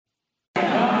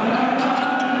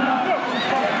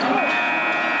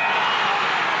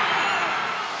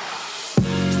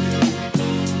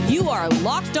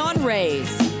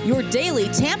daily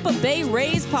Tampa Bay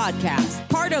Rays podcast,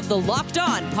 part of the Locked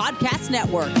On Podcast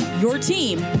Network, your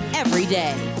team every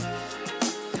day.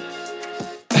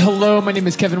 Hello, my name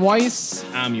is Kevin Weiss.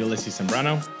 I'm Ulysses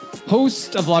Sembrano,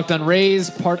 host of Locked On Rays,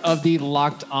 part of the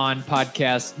Locked On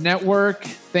Podcast Network.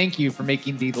 Thank you for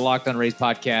making the Locked On Rays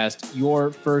podcast your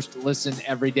first listen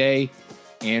every day.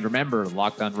 And remember,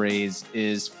 Locked On Rays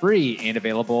is free and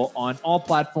available on all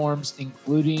platforms,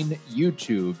 including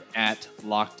YouTube at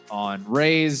Locked On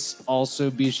Rays. Also,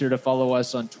 be sure to follow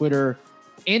us on Twitter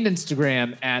and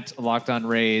Instagram at Locked On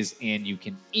Rays. And you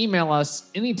can email us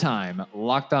anytime,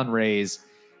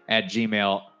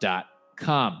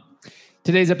 lockedonrays@gmail.com.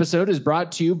 Today's episode is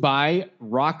brought to you by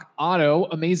Rock Auto.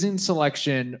 Amazing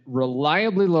selection,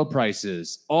 reliably low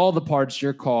prices, all the parts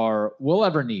your car will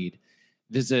ever need.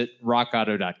 Visit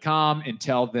rockauto.com and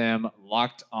tell them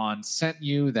Locked On sent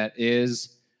you. That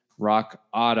is Rock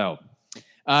Auto.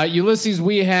 Ulysses,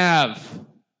 we have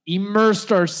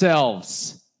immersed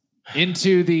ourselves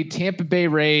into the Tampa Bay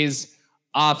Rays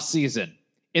offseason.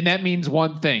 And that means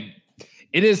one thing.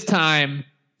 It is time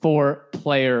for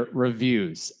player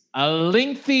reviews. A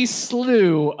lengthy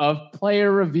slew of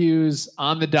player reviews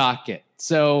on the docket.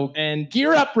 So, and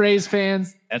gear up, Rays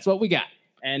fans. That's what we got.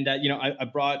 And, I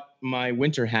brought my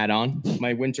winter hat on,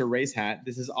 my winter Rays hat.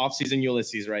 This is off-season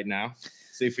Ulysses right now.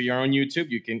 So if you're on YouTube,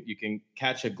 you can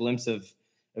catch a glimpse of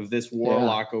this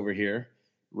warlock over here.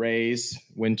 Rays,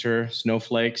 winter,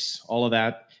 snowflakes, all of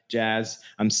that jazz.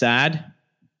 I'm sad.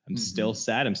 I'm still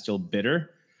sad. I'm still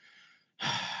bitter.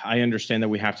 I understand that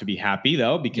we have to be happy,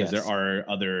 though, because there are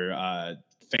other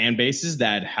fan bases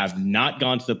that have not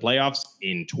gone to the playoffs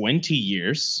in 20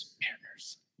 years.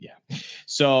 Yeah.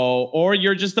 So, or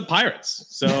you're just the Pirates.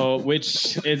 So,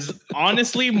 which is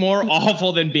honestly more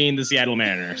awful than being the Seattle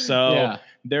Mariners. So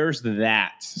there's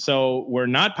that. So we're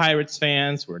not Pirates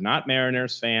fans. We're not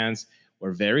Mariners fans.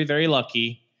 We're very, very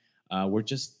lucky. We're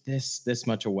just this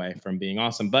much away from being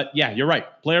awesome. But yeah, you're right.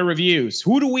 Player reviews.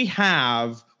 Who do we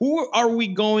have? Who are we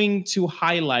going to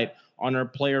highlight on our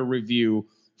player review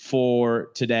for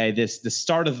today, the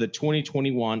start of the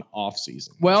 2021 offseason?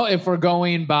 Well, if we're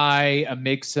going by a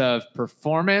mix of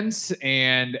performance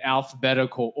and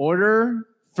alphabetical order,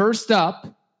 first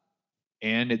up,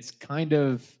 and it's kind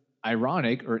of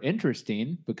ironic or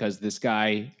interesting because this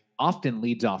guy often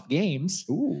leads off games.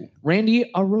 Ooh.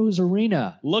 Randy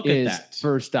Arozarena is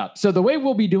first up. So the way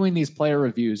we'll be doing these player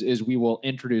reviews is we will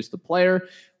introduce the player.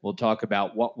 We'll talk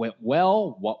about what went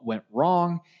well, what went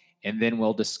wrong, and then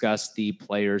we'll discuss the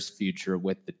player's future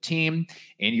with the team.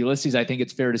 And Ulysses, I think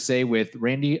it's fair to say with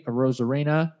Randy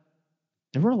Arozarena,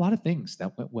 there were a lot of things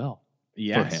that went well for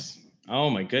him. Oh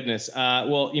my goodness.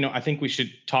 I think we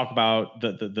should talk about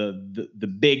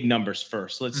the big numbers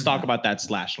first. Let's talk about that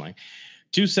slash line.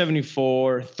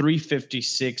 274,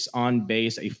 356 on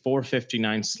base, a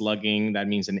 459 slugging. That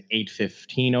means an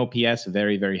 815 OPS,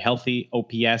 very, very healthy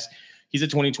OPS. He's a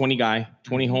 2020 guy,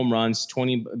 20 home runs,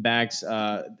 20 bags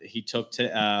he took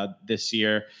to this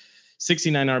year,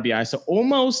 69 RBIs. So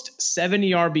almost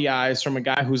 70 RBIs from a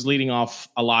guy who's leading off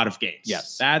a lot of games.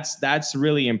 Yes. That's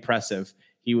really impressive.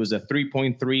 He was a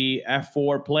 3.3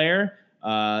 F4 player.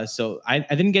 So I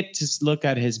didn't get to look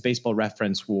at his baseball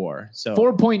reference WAR. So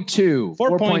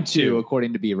 4.2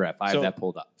 according to BREF. I have that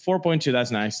pulled up. 4.2,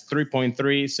 that's nice.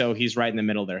 3.3, so he's right in the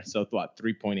middle there. So what,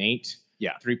 3.8?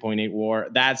 Yeah, 3.8 WAR.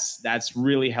 That's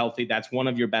really healthy. That's one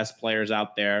of your best players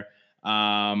out there.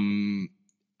 I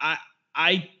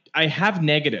have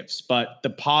negatives, but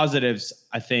the positives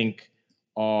I think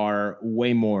are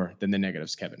way more than the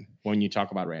negatives, Kevin, when you talk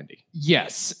about Randy.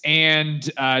 Yes, and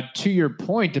to your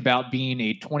point about being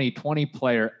a 2020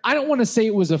 player, I don't want to say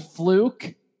it was a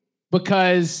fluke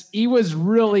because he was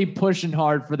really pushing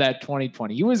hard for that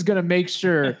 2020. He was going to make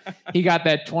sure he got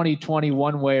that 2020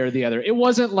 one way or the other. It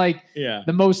wasn't like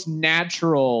the most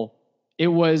natural. It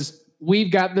was, we've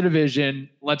got the division.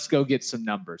 Let's go get some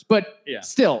numbers. But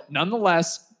still,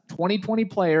 nonetheless, 2020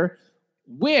 player,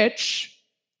 which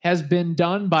has been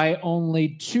done by only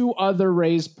two other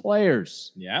Rays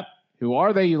players. Yep. Who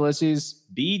are they, Ulysses?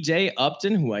 BJ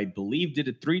Upton, who I believe did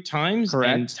it 3 times.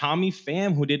 Correct. And Tommy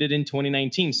Pham, who did it in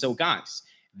 2019. So, guys,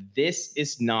 this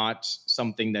is not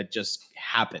something that just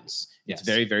happens. It's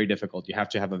very, very difficult. You have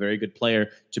to have a very good player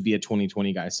to be a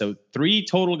 2020 guy. So 3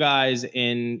 total guys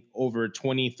in over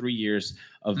 23 years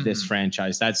of this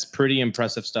franchise. That's pretty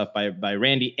impressive stuff by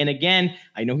Randy. And again,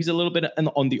 I know he's a little bit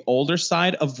on the older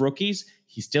side of rookies.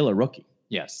 He's still a rookie.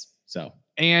 Yes. So,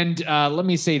 and let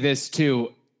me say this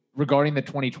too. Regarding the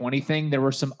 2020 thing, there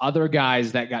were some other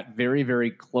guys that got very,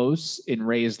 very close in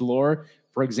Rays lore.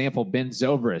 For example, Ben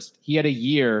Zobrist. He had a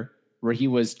year where he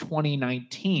was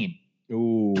 2019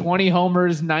 Ooh. 20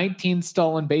 homers, 19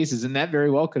 stolen bases, and that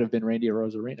very well could have been Randy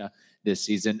Arozarena this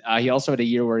season. He also had a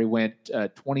year where he went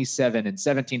 27 and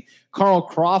 17. Carl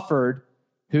Crawford,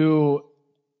 who,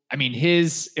 I mean,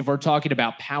 if we're talking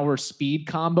about power speed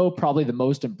combo, probably the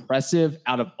most impressive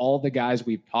out of all the guys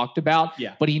we've talked about.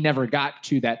 Yeah. But he never got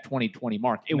to that 2020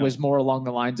 mark. It was more along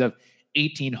the lines of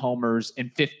 18 homers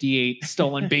and 58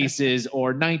 stolen bases,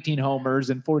 or 19 homers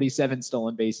and 47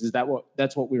 stolen bases.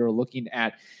 That's what we were looking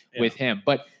at with him.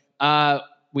 But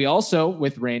we also,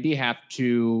 with Randy, have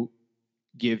to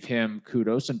give him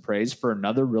kudos and praise for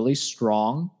another really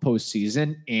strong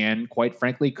postseason, and quite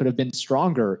frankly, could have been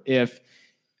stronger if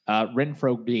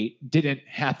Renfroe Gate didn't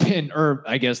happen, or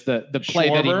I guess the play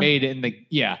that he made in the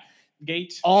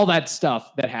Gate, all that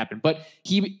stuff that happened. But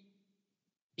he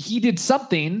did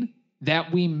something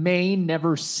that we may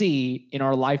never see in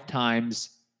our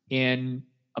lifetimes in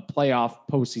a playoff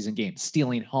postseason game: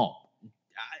 stealing home.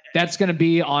 That's going to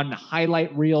be on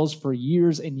highlight reels for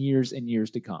years and years and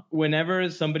years to come. Whenever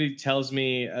somebody tells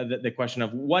me the question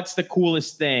of what's the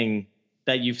coolest thing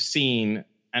that you've seen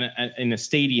in a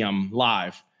stadium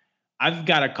live, I've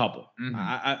got a couple. Mm-hmm.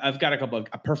 I've got a couple.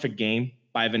 A perfect game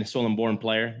by a Venezuelan-born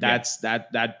player.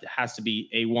 That has to be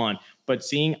A1. But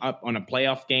seeing up on a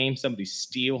playoff game, somebody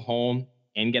steal home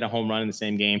and get a home run in the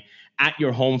same game at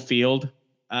your home field,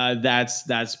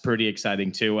 that's pretty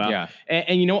exciting too.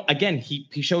 And you know, again,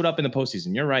 he showed up in the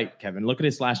postseason. You're right, Kevin. Look at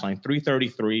his last line: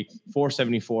 333,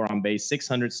 474 on base,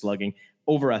 600 slugging,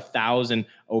 over 1,000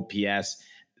 OPS.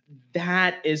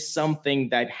 That is something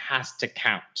that has to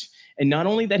count. And not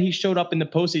only that he showed up in the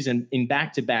postseason in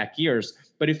back-to-back years,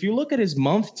 but if you look at his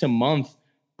month-to-month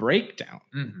breakdown,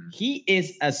 he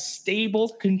is a stable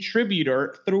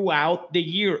contributor throughout the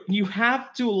year. You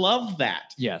have to love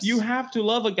that. Yes. You have to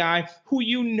love a guy who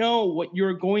you know what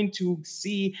you're going to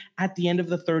see at the end of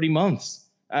the 30 months,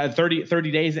 30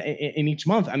 days in each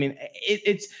month. I mean,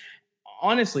 it's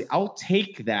honestly, I'll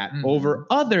take that over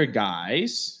other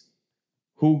guys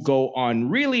who go on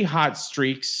really hot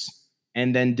streaks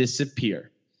and then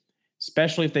disappear,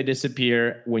 especially if they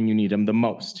disappear when you need them the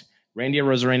most. Randy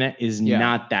Arozarena is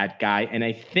not that guy, and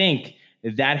I think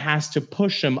that has to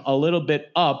push him a little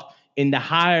bit up in the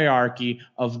hierarchy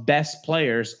of best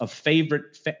players, of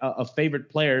favorite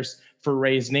players for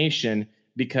Rays Nation,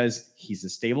 because he's a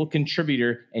stable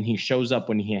contributor and he shows up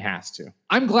when he has to.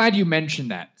 I'm glad you mentioned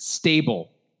that.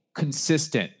 Stable,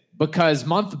 consistent, because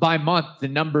month by month, the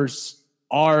numbers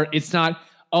are, it's not,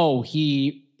 oh,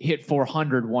 he hit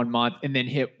 400 one month and then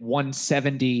hit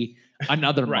 170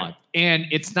 another month. And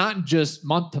it's not just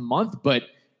month to month, but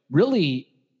really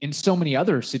in so many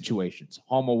other situations: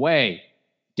 home, away,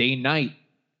 day, night,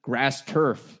 grass,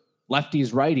 turf,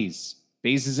 lefties, righties,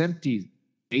 bases empty,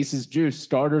 bases juice,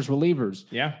 starters, relievers.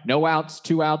 Yeah. No outs,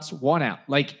 2 outs, 1 out.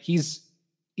 Like he's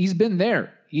been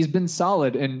there. He's been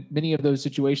solid in many of those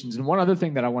situations. And one other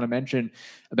thing that I want to mention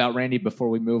about Randy before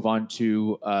we move on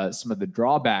to some of the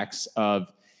drawbacks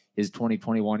of his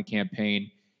 2021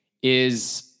 campaign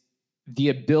is the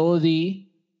ability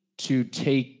to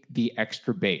take the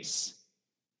extra base.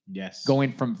 Yes.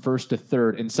 Going from first to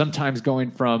third, and sometimes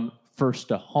going from first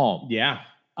to home. Yeah.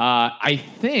 I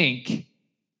think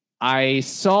I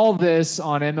saw this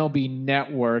on MLB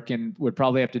Network and would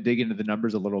probably have to dig into the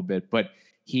numbers a little bit, but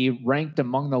he ranked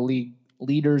among the league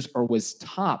leaders, or was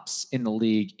tops in the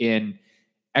league in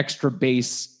extra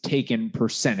base taken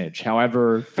percentage,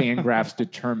 however Fangraphs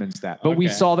determines that. But we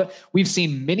saw that, we've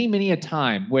seen many a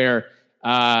time where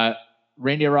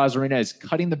Randy Arozarena is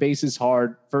cutting the bases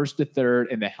hard, first to third,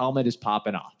 and the helmet is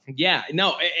popping off. Yeah,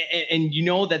 no, and you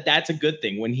know that's a good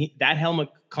thing. When that helmet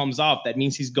comes off, that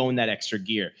means he's going that extra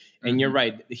gear. And you're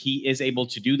right, he is able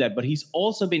to do that, but he's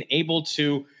also been able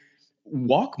to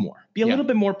walk more, be a little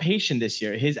bit more patient this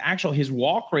year. His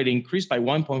walk rate increased by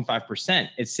 1.5%.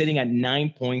 It's sitting at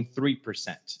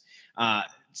 9.3%.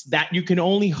 That you can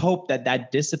only hope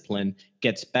that discipline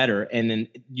gets better, and then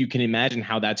you can imagine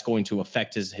how that's going to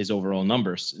affect his overall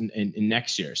numbers in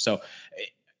next year. So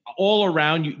all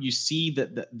around, you see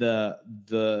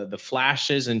the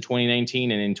flashes in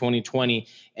 2019 and in 2020,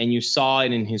 and you saw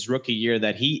it in his rookie year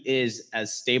that he is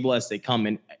as stable as they come.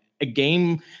 And a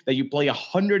game that you play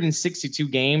 162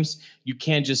 games, you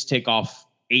can't just take off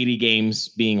 80 games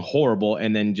being horrible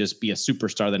and then just be a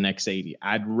superstar the next 80.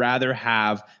 I'd rather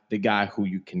have the guy who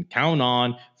you can count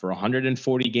on for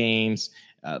 140 games.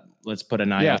 Let's put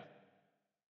an IL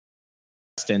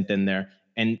stint in there,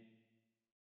 and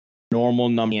normal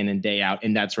number in and day out,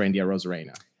 and that's Randy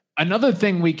Arozarena. Another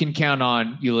thing we can count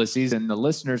on, Ulysses, and the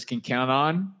listeners can count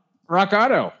on, Rock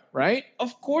Auto. right?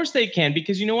 Of course they can,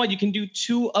 because you know what? You can do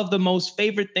two of the most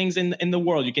favorite things in the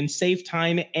world. You can save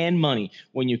time and money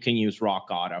when you can use Rock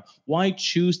Auto. Why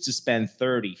choose to spend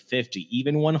 30, 50,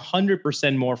 even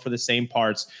 100% more for the same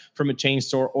parts from a chain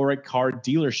store or a car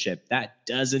dealership? That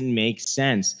doesn't make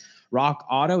sense. Rock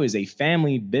Auto is a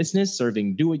family business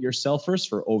serving do-it-yourselfers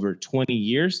for over 20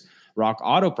 years. Rock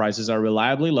Auto prices are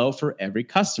reliably low for every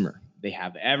customer. They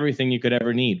have everything you could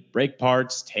ever need: brake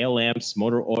parts, tail lamps,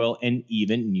 motor oil, and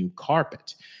even new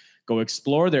carpet. Go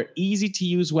explore their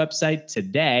easy-to-use website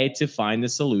today to find the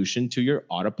solution to your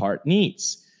auto part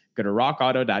needs. Go to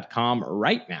rockauto.com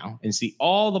right now and see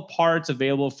all the parts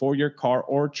available for your car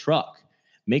or truck.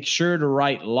 Make sure to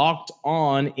write "Locked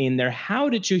On" in their "How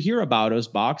did you hear about us"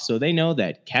 box so they know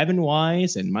that Kevin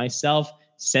Wise and myself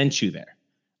sent you there.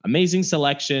 Amazing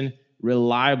selection,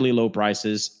 reliably low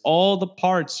prices, all the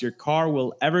parts your car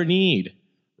will ever need.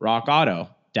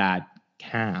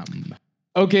 rockauto.com.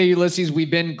 Okay, Ulysses,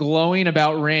 we've been glowing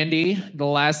about Randy the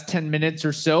last 10 minutes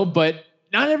or so, but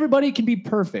not everybody can be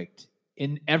perfect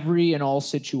in every and all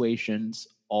situations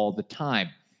all the time.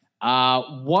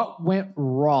 What went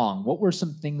wrong? What were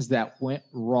some things that went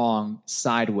wrong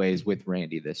sideways with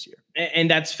Randy this year? And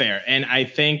that's fair. And I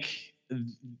think,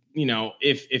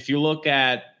 if you look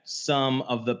at some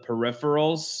of the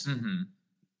peripherals,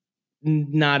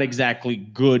 not exactly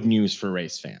good news for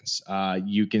race fans.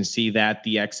 You can see that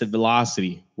the exit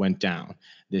velocity went down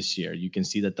this year. You can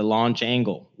see that the launch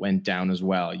angle went down as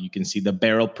well. You can see the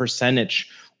barrel percentage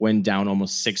went down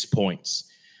almost 6 points.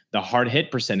 The hard hit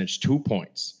percentage, 2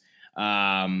 points.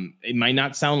 It might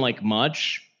not sound like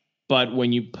much, but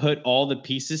when you put all the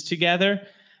pieces together,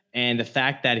 and the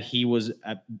fact that he was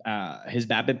his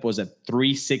BABIP was at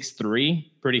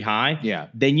 363, pretty high. Yeah.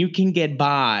 Then you can get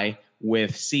by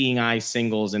with seeing eye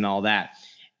singles and all that.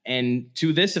 And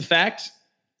to this effect,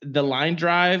 the line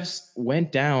drives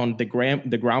went down. The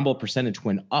ground ball percentage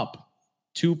went up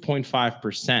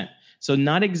 2.5%. So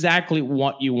not exactly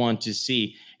what you want to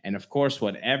see. And of course,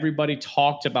 what everybody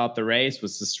talked about the race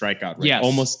was the strikeout rate, Yes.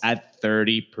 almost at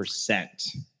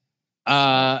 30%.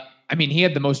 I mean, he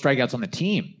had the most strikeouts on the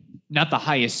team. Not the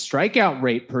highest strikeout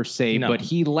rate per se, No. but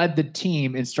he led the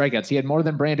team in strikeouts. He had more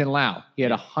than Brandon Lau. He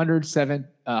had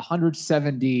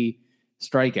 170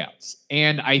 strikeouts.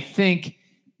 And I think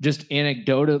just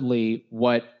anecdotally,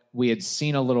 what we had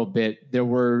seen a little bit, there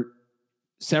were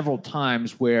several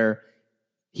times where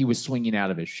he was swinging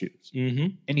out of his shoes,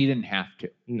 and he didn't have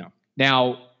to. No.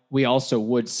 Now, we also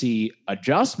would see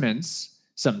adjustments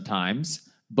sometimes,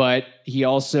 but he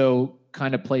also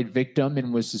kind of played victim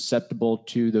and was susceptible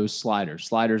to those sliders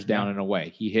down and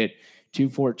away. He hit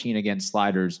 214 against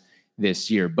sliders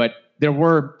this year. But there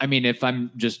were, I mean, if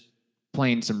I'm just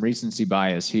playing some recency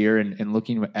bias here and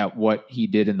looking at what he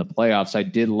did in the playoffs, I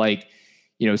did like,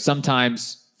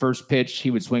 sometimes first pitch,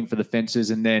 he would swing for the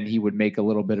fences and then he would make a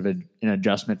little bit of an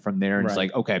adjustment from there. And It's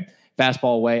like, okay,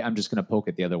 fastball away, I'm just going to poke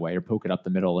it the other way or poke it up the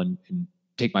middle and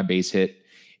take my base hit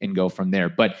and go from there.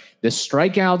 But the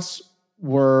strikeouts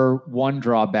were one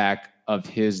drawback of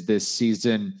his this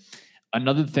season.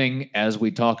 Another thing, as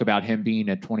we talk about him being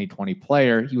a 2020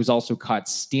 player, he was also caught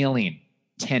stealing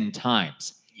 10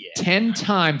 times. 10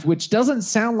 times, which doesn't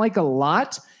sound like a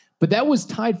lot, but that was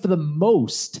tied for the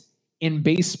most in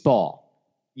baseball.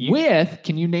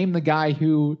 Can you name the guy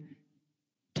who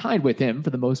tied with him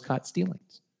for the most caught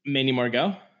stealings? Manny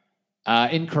Margot?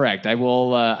 Incorrect. I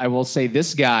will say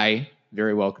this guy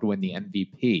very well could win the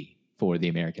MVP for the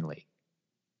American League.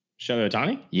 Shohei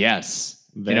Ohtani? Yes.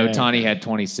 And Ohtani had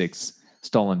 26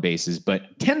 stolen bases,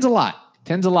 but 10's a lot.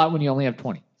 10's a lot when you only have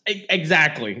 20.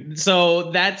 Exactly.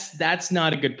 So that's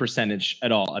not a good percentage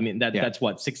at all. I mean, that's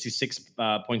what,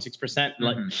 66.6%?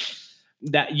 Like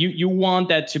that you want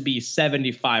that to be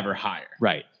 75 or higher.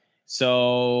 Right.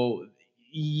 So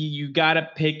you got to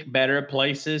pick better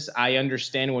places. I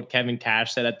understand what Kevin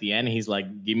Cash said at the end. He's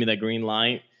like, give me the green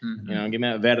light, give me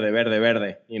that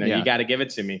verde. You got to give it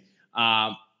to me.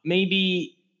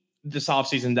 Maybe this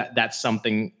offseason that's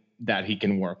something that he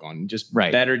can work on. Just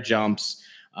better jumps.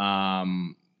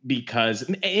 Because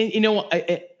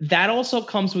that also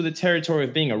comes with the territory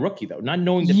of being a rookie, though, not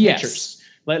knowing the pitchers.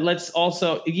 Let's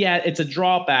also, it's a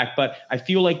drawback, but I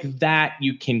feel like that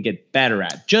you can get better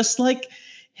at. Just like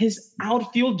his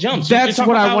outfield jumps. That's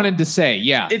what I wanted to say.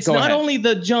 Yeah, it's not only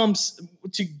the jumps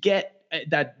to get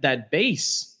that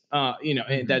base.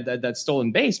 That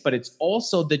stolen base, but it's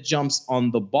also the jumps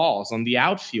on the balls, on the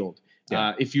outfield.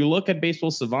 Yeah. If you look at Baseball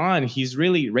Savant, he's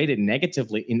really rated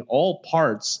negatively in all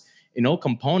parts, in all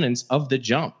components of the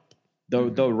jump,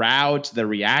 the route, the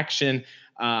reaction.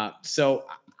 So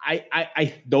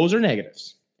I those are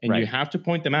negatives, and you have to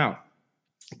point them out.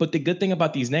 But the good thing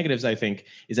about these negatives, I think,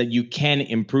 is that you can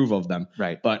improve of them.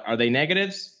 Right. But are they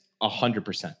negatives?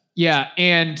 100%. Yeah.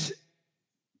 And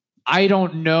I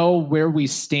don't know where we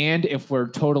stand if we're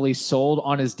totally sold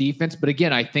on his defense. But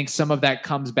again, I think some of that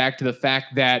comes back to the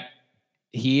fact that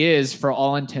he is, for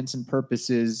all intents and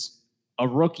purposes, a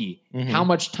rookie. Mhm. How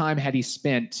much time had he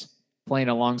spent playing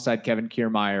alongside Kevin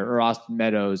Kiermaier or Austin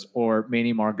Meadows or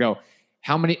Manny Margot?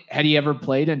 How many had he ever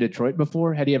played in Detroit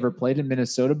before? Had he ever played in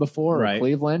Minnesota before, or Right.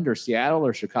 Cleveland or Seattle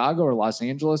or Chicago or Los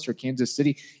Angeles or Kansas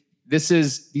City?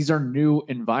 These are new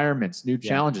environments, new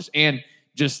challenges, and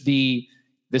just the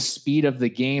speed of the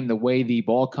game, the way the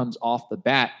ball comes off the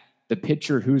bat, the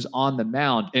pitcher who's on the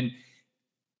mound. And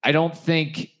I don't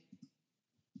think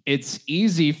it's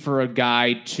easy for a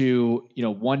guy to,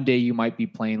 one day you might be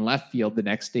playing left field, the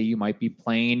next day you might be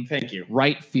playing Thank you.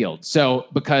 right field. So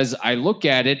because I look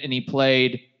at it and he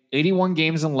played 81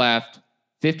 games in left,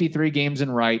 53 games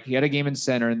in right, he had a game in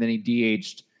center, and then he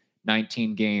DH'd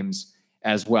 19 games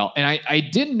as well. And I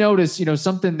did notice,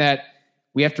 something that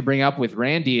we have to bring up with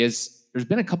Randy is there's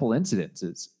been a couple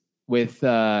incidences with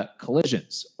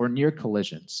collisions or near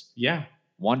collisions. Yeah.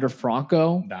 Wander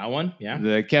Franco, That one. Yeah.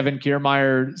 the Kevin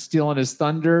Kiermaier stealing his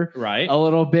thunder Right. a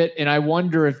little bit. And I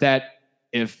wonder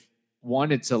if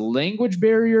one, it's a language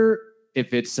barrier,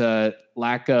 if it's a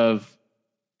lack of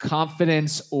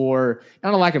confidence, or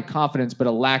not a lack of confidence, but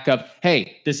a lack of,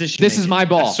 hey, this is my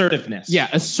ball. Assertiveness. Yeah,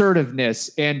 assertiveness.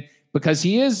 And because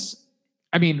he is,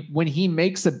 when he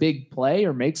makes a big play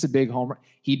or makes a big homer,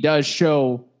 he does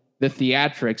show the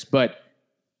theatrics, but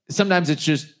sometimes it's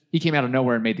just, he came out of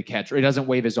nowhere and made the catch, or he doesn't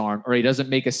wave his arm, or he doesn't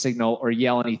make a signal or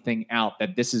yell anything out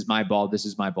that this is my ball, this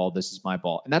is my ball, this is my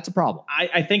ball. And that's a problem.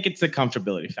 I think it's the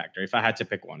comfortability factor. If I had to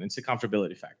pick one, it's the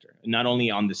comfortability factor, not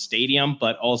only on the stadium,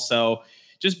 but also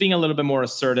just being a little bit more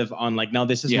assertive on like, no,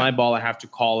 this is my ball. I have to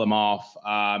call him off.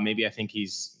 Maybe I think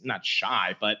he's not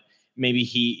shy, but maybe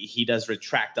he does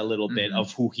retract a little bit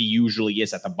of who he usually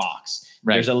is at the box.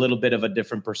 Right. There's a little bit of a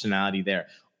different personality there.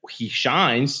 He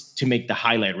shines to make the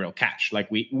highlight reel catch.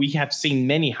 Like we have seen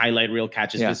many highlight reel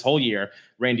catches this whole year.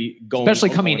 Randy going,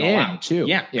 especially coming going in out. too.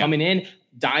 Yeah, coming in,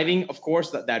 diving. Of course,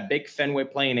 that big Fenway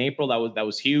play in April that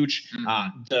was huge.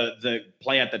 The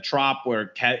play at the Trop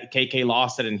where KK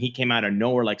lost it and he came out of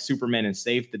nowhere like Superman and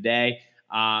saved the day.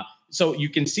 So you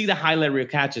can see the highlight reel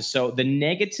catches. So the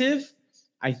negative,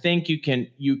 I think you can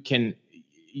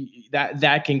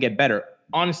that can get better.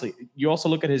 Honestly, you also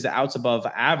look at his outs above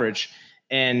average,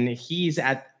 and he's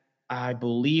at, I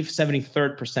believe,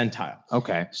 73rd percentile.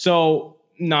 Okay. So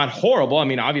not horrible.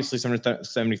 Obviously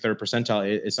 73rd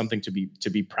percentile is something to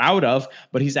be proud of,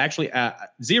 but he's actually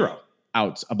at 0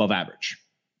 outs above average.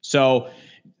 So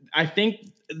I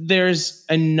think there's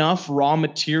enough raw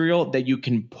material that you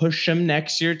can push him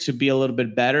next year to be a little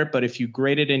bit better. But if you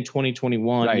grade it in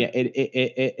 2021,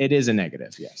 it is a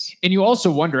negative. Yes. And you also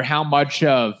wonder how much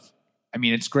of,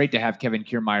 it's great to have Kevin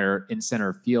Kiermaier in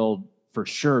center field for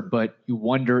sure, but you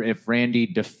wonder if Randy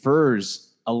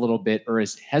defers a little bit or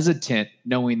is hesitant,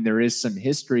 knowing there is some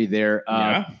history there.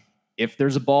 If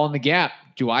there's a ball in the gap,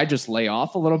 do I just lay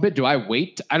off a little bit? Do I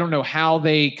wait? I don't know how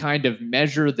they kind of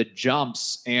measure the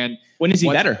jumps. And when is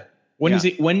he better? When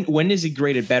is he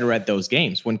graded better at those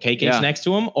games? When KK's next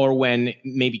to him, or when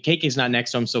maybe KK's not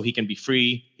next to him, so he can be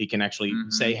free. He can actually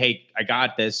say, "Hey, I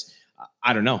got this."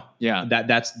 I don't know. Yeah,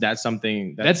 that's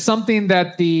something. That's something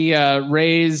that the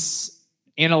Rays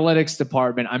analytics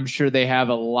department, I'm sure they have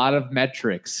a lot of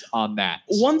metrics on that.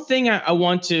 One thing I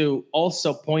want to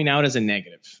also point out as a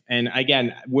negative, and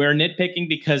again, we're nitpicking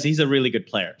because he's a really good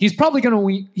player. He's probably going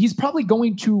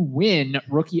to win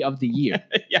Rookie of the Year.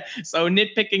 Yeah. So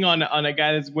nitpicking on a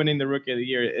guy that's winning the Rookie of the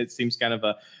Year, it seems kind of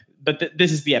but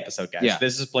this is the episode, guys. Yeah.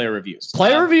 This is player reviews.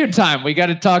 Player review time. We got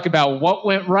to talk about what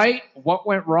went right, what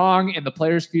went wrong, and the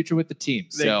player's future with the team.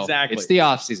 So exactly. It's the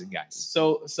offseason, guys.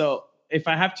 So if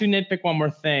I have to nitpick one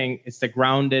more thing, it's the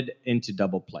grounded into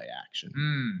double play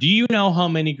action. Do you know how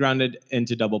many grounded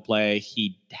into double play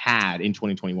he had in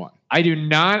 2021? I do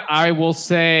not. I will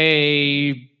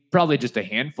say probably just a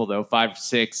handful, though, 5,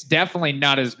 6. Definitely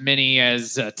not as many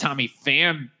as Tommy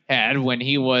Pham had when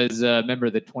he was a member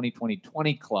of the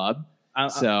 2020 club.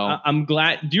 I'm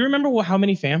glad. Do you remember how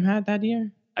many Pham had that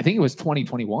year? I think it was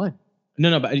 2021.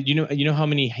 No, but you know how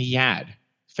many he had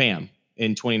Pham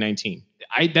in 2019?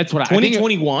 That's what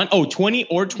 2021. 20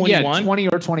 or 21. Yeah, 20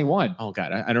 or 21. Oh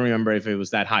God, I don't remember if it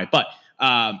was that high. But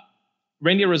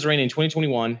Randy Arozarena in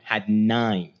 2021 had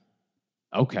 9.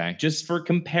 Okay, just for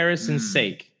comparison's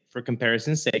sake.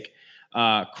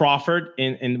 Crawford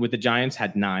in with the Giants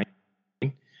had 9.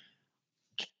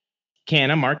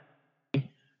 Mark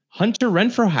Hunter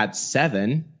Renfroe had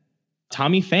 7.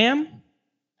 Tommy Pham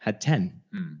had 10.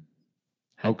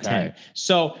 Had Okay. 10.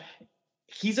 So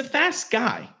he's a fast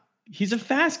guy.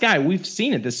 We've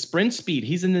seen it. The sprint speed,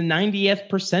 he's in the 90th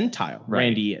percentile. Right.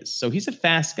 Randy is. So he's a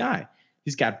fast guy.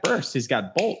 He's got burst. He's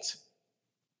got bolt.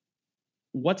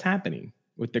 What's happening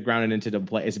with the grounded into double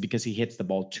play? Is it because he hits the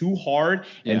ball too hard?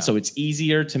 Yeah. And so it's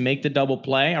easier to make the double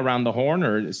play around the horn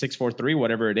or 6-4-3,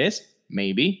 whatever it is?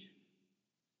 Maybe.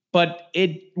 But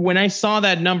when I saw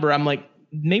that number, I'm like,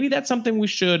 maybe that's something we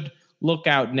should look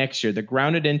out next year. The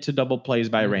grounded into double plays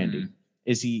by Randy.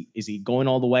 Is he going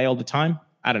all the way all the time?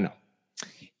 I don't know.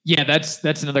 Yeah, that's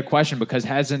another question, because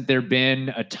hasn't there been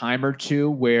a time or two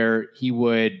where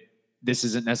this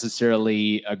isn't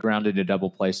necessarily a grounded to double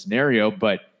play scenario,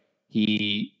 but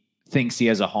he thinks he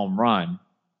has a home run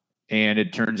and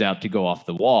it turns out to go off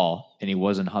the wall and he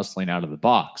wasn't hustling out of the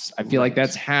box. I feel like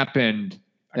that's happened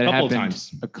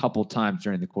a couple times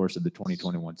during the course of the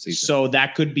 2021 season. So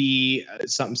that could be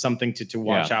something to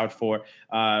watch out for.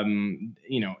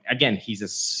 Again, he's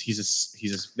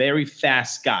a very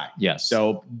fast guy. Yes.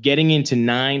 So getting into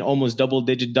 9, almost double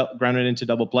digit grounded into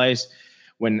double plays,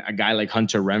 when a guy like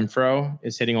Hunter Renfroe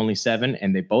is hitting only 7,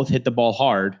 and they both hit the ball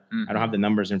hard. I don't have the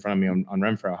numbers in front of me on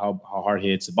Renfroe, how hard he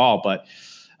hits the ball, but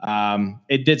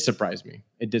it did surprise me.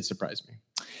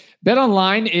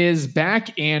 BetOnline is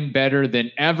back and better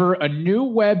than ever. A new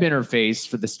web interface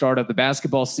for the start of the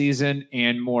basketball season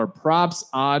and more props,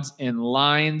 odds, and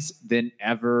lines than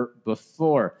ever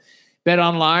before.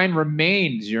 BetOnline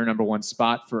remains your number one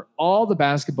spot for all the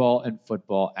basketball and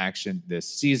football action this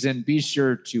season. Be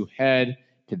sure to head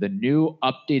to the new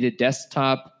updated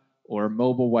desktop or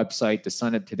mobile website to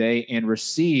sign up today and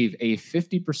receive a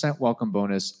 50% welcome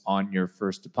bonus on your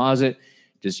first deposit.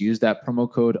 Just use that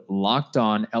promo code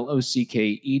LOCKEDON,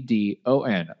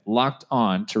 LOCKEDON, locked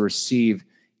on, to receive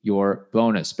your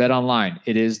bonus. BetOnline,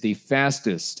 it is the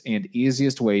fastest and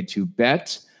easiest way to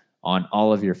bet on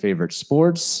all of your favorite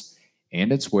sports,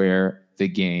 and it's where the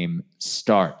game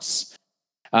starts.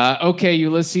 Okay,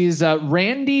 Ulysses,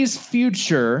 Randy's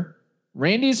future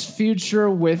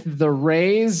with the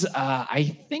Rays.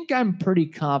 I think I'm pretty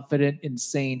confident in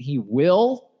saying he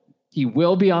will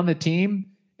be on the team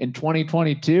in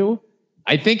 2022.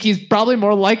 I think he's probably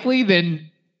more likely than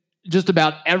just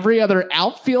about every other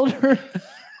outfielder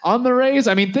on the Rays.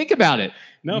 I mean, think about it.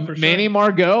 No, for sure. Manny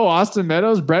Margot, Austin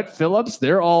Meadows, Brett Phillips,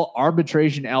 they're all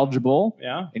arbitration eligible.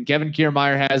 Yeah. And Kevin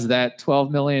Kiermaier has that $12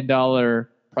 million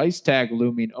price tag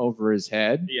looming over his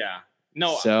head. Yeah.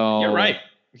 No, so you're right.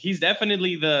 He's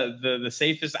definitely the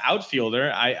safest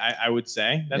outfielder, I would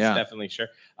say. That's definitely sure.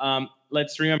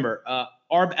 Let's remember,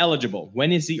 ARB eligible.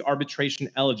 When is he arbitration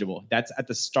eligible? That's at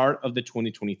the start of the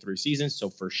 2023 season. So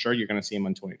for sure, you're going to see him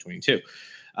in 2022.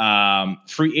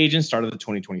 Free agent, start of the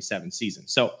 2027 season.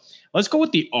 So let's go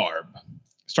with the ARB.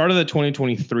 Start of the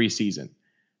 2023 season.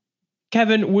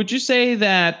 Kevin, would you say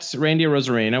that Randy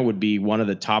Arozarena would be one of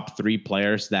the top 3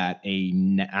 players that a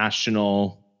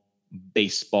national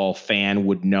baseball fan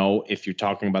would know if you're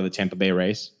talking about the Tampa Bay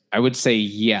Rays? I would say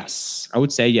yes. I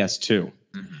would say yes, too.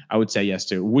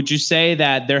 Would you say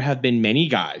that there have been many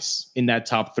guys in that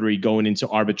top 3 going into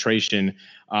arbitration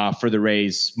for the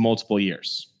Rays multiple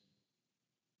years?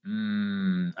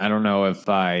 I don't know if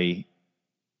I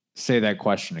say that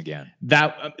question again.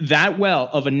 That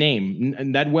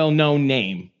well-known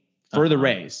name for the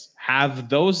Rays, have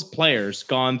those players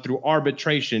gone through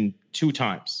arbitration 2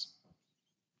 times?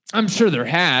 I'm sure there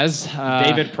has.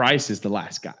 David Price is the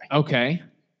last guy. Okay.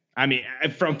 I mean,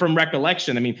 from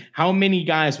recollection, I mean, how many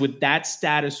guys with that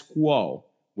status quo,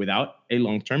 without a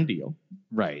long-term deal,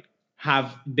 right,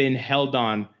 have been held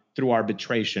on through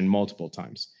arbitration multiple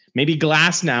times? Maybe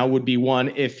Glasnow would be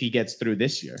one if he gets through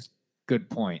this year. Good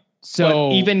point. So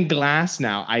but even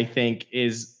Glasnow, I think,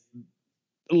 is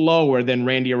lower than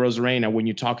Randy Arozarena when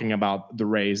you're talking about the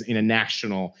Rays in a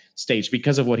national stage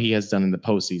because of what he has done in the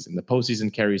postseason. The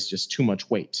postseason carries just too much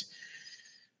weight.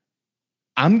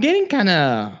 I'm getting kind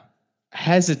of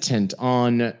hesitant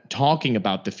on talking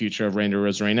about the future of Randy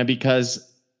Arozarena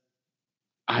because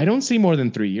I don't see more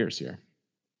than 3 years here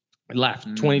left.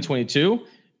 2022,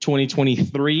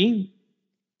 2023,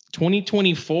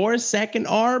 2024, second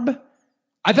ARB.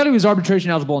 I thought he was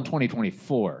arbitration eligible in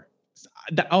 2024.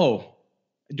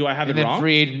 Do I have it wrong?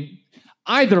 Free agent.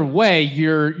 Either way,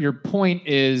 your point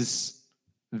is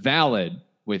valid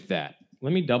with that.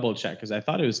 Let me double check because I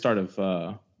thought it was start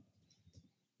of.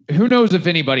 Who knows if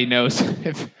anybody knows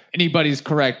if anybody's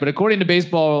correct, but according to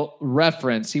Baseball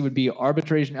Reference, he would be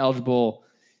arbitration eligible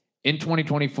in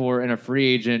 2024 and a free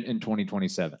agent in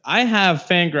 2027. I have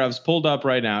Fangraphs pulled up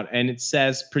right now, and it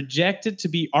says projected to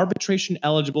be arbitration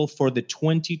eligible for the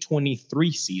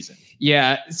 2023 season.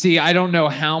 Yeah. See, I don't know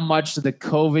how much the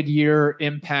COVID year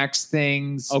impacts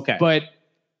things. Okay. But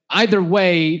either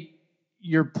way,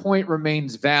 your point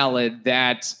remains valid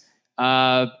that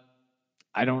I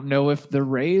don't know if the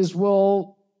Rays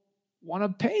will want to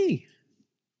pay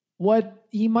what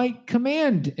he might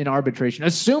command in arbitration,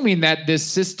 assuming that this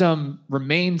system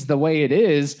remains the way it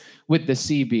is with the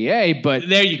CBA. But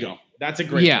there you go. That's a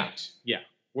great point. Yeah.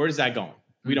 Where is that going?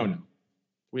 We don't know.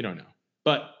 We don't know.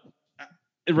 But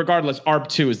regardless, ARB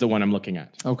 2 is the one I'm looking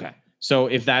at. Okay. So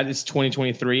if that is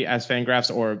 2023 as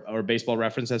Fangraphs or Baseball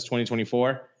Reference as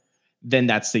 2024, then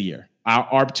that's the year.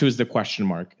 ARB 2 is the question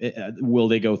mark. Will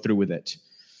they go through with it?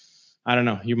 I don't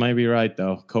know. You might be right,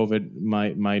 though. COVID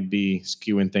might be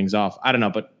skewing things off. I don't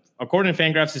know. But according to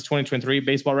Fangraphs, it's 2023.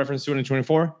 Baseball Reference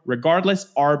 2024.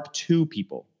 Regardless, ARB 2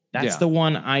 people. That's the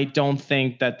one I don't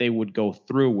think that they would go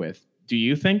through with. Do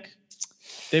you think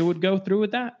they would go through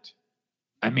with that?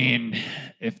 I mean,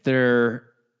 it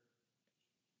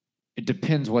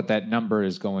depends what that number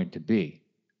is going to be.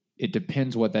 If it's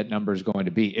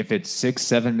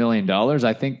 $6-7 million,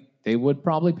 I think they would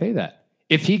probably pay that.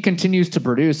 If he continues to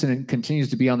produce and continues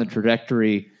to be on the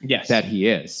trajectory that he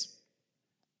is.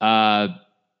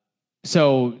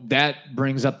 So that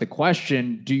brings up the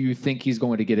question, do you think he's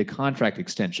going to get a contract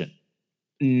extension?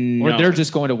 No. Or they're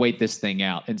just going to wait this thing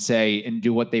out and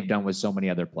do what they've done with so many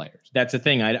other players? That's the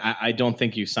thing. I don't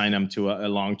think you sign him to a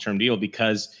long-term deal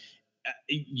because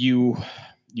you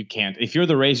can't. If you're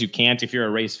the Rays, you can't. If you're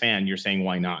a Rays fan, you're saying,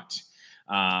 why not?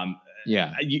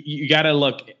 You got to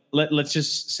look. Let's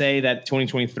just say that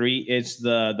 2023 is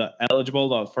the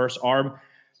first ARB.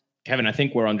 Kevin, I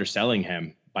think we're underselling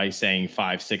him by saying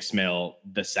 5-6 mil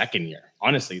the second year.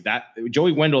 Honestly, that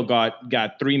Joey Wendell got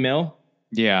 $3 mil.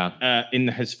 In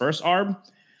his first ARB.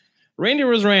 Randy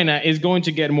Arozarena is going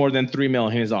to get more than $3 mil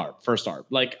in his first ARB.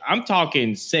 Like, I'm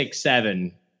talking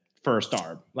 6-7 first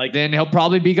ARB. Like, then he'll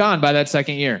probably be gone by that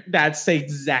second year. That's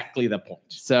exactly the point.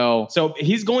 So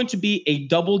he's going to be a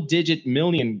double-digit $1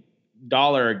 million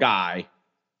guy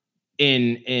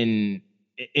in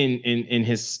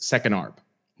his second ARB.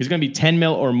 He's going to be 10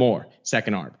 mil or more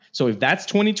second ARB. So if that's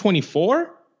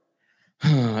 2024,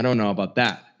 I don't know about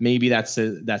that. Maybe that's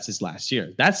his last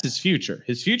year. That's his future.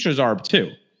 His future is ARB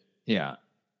 2. Yeah.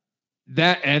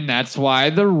 That's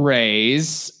why the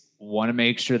Rays want to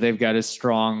make sure they've got a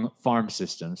strong farm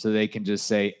system so they can just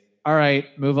say, all right,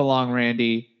 move along,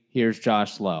 Randy. Here's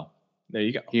Josh Lowe. There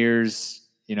you go. Here's,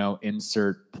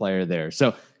 insert player there.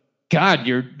 So, God,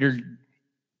 you're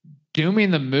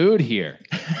dooming the mood here.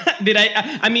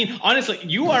 I mean, honestly,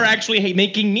 you are actually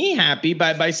making me happy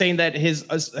by saying that his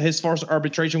first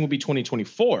arbitration will be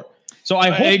 2024. So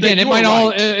I hope again, it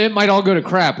might all go to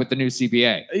crap with the new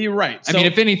CBA. You're right. I mean,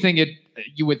 if anything,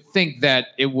 you would think that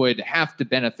it would have to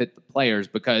benefit the players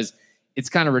because it's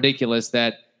kind of ridiculous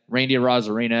that Randy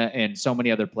Arozarena and so many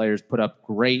other players put up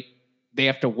great. They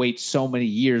have to wait so many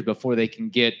years before they can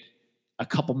get a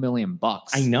couple $1 million.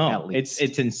 I know it's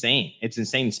insane. It's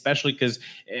insane, especially because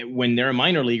when they're a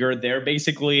minor leaguer, they're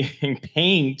basically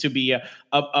paying to be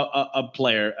a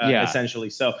player, essentially.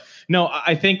 So no,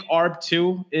 I think ARB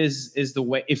 2 is the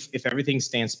way. If everything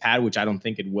stands pat, which I don't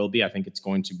think it will be, I think it's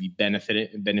going to be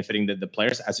benefiting the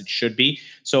players as it should be.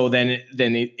 So then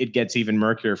it gets even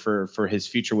murkier for his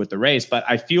future with the Rays. But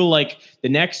I feel like the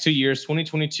next 2 years,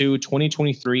 2022,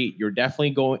 2023, you're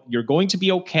going to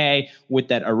be okay with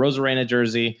that Arozarena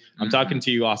jersey. I'm talking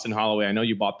to you, Austin Holloway. I know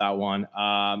you bought that one.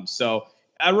 So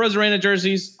Arozarena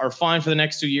jerseys are fine for the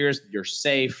next 2 years. You're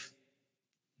safe.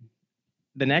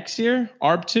 The next year,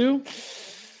 ARB 2,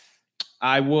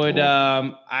 I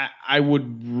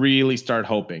would really start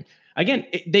hoping. Again,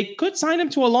 they could sign him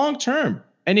to a long term.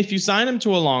 And if you sign him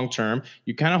to a long term,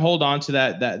 you kind of hold on to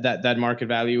that market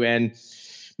value, and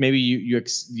maybe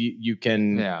you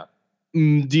can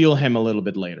deal him a little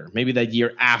bit later. Maybe that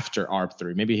year after ARB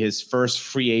 3, maybe his first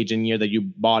free agent year that you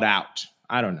bought out.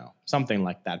 I don't know, something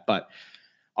like that. But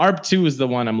ARB 2 is the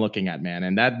one I'm looking at, man,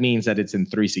 and that means that it's in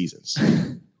 3 seasons.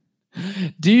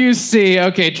 Do you see,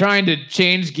 trying to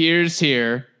change gears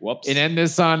here. Whoops. And end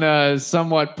this on a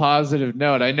somewhat positive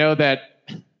note. I know that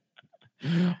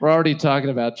we're already talking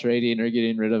about trading or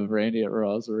getting rid of Randy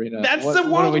Arozarena. That's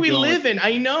the world we live in.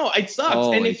 I know. It sucks.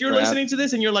 Holy and if you're listening to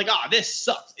this and you're like, this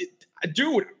sucks.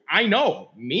 Dude, I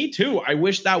know. Me too. I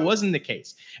wish that wasn't the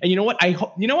case. And you know what?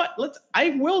 I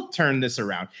will turn this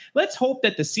around. Let's hope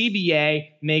that the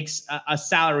CBA makes a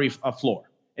salary a floor.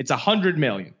 It's $100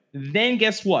 million. then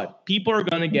guess what? People are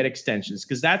going to get extensions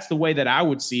because that's the way that I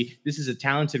would see. This is a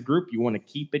talented group. You want to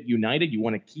keep it united. You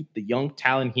want to keep the young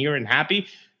talent here and happy.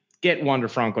 Get Wander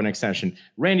Franco an extension.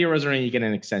 Randy Arozarena, you get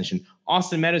an extension.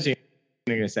 Austin Meadows, you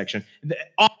get an extension.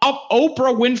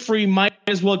 Oprah Winfrey might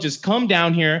as well just come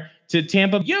down here to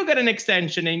Tampa. You get an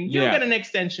extension, and you get an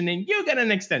extension, and you get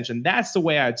an extension. That's the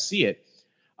way I'd see it.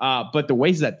 But the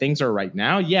ways that things are right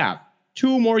now,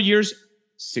 2 more years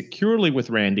securely with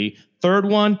Randy. Third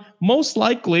one, most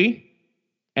likely.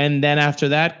 And then after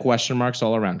that, question marks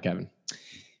all around, Kevin.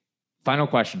 Final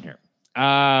question here.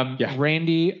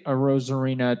 Randy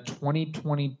Arozarena,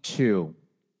 2022.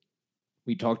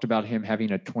 We talked about him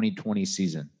having a 2020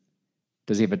 season.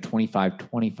 Does he have a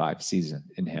 25-25 season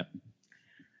in him?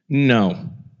 No.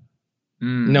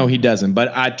 No, he doesn't.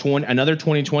 But another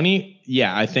 2020,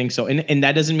 I think so. And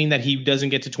that doesn't mean that he doesn't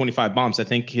get to 25 bombs. I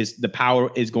think the power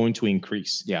is going to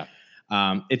increase. Yeah.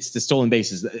 It's the stolen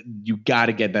bases. You got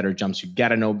to get better jumps. You got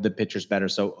to know the pitchers better.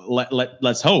 So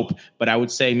let's hope. But I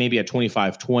would say maybe a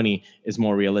 25-20 is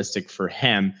more realistic for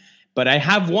him. But I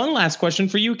have one last question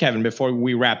for you, Kevin, before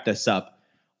we wrap this up.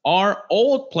 Our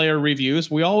old player reviews,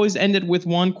 we always ended with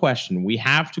one question. We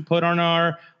have to put on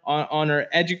our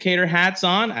educator hats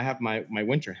on. I have my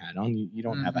winter hat on. You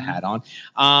don't have a hat on.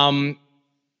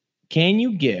 Can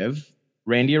you give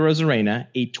Randy Arozarena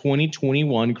a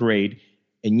 2021 grade?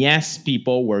 And yes,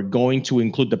 people, we're going to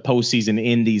include the postseason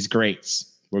in these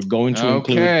grades. We're going to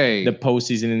include the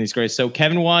postseason in these grades. So,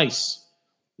 Kevin Weiss,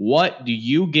 what do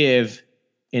you give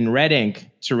in red ink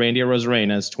to Randy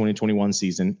Arozarena's 2021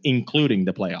 season, including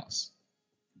the playoffs?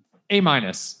 A-. Very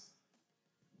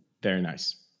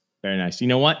nice. Very nice. You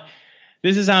know what?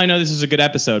 This is how I know this is a good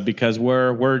episode because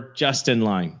we're just in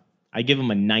line. I give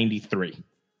him a 93.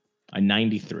 A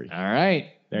 93. All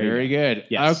right. Very good.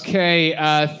 Yes. Okay.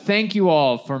 Thank you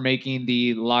all for making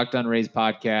the Locked On Rays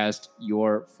podcast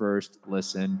your first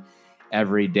listen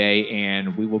every day.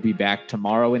 And we will be back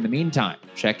tomorrow. In the meantime,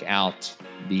 check out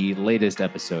the latest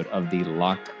episode of the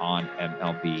Locked On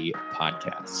MLB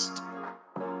podcast.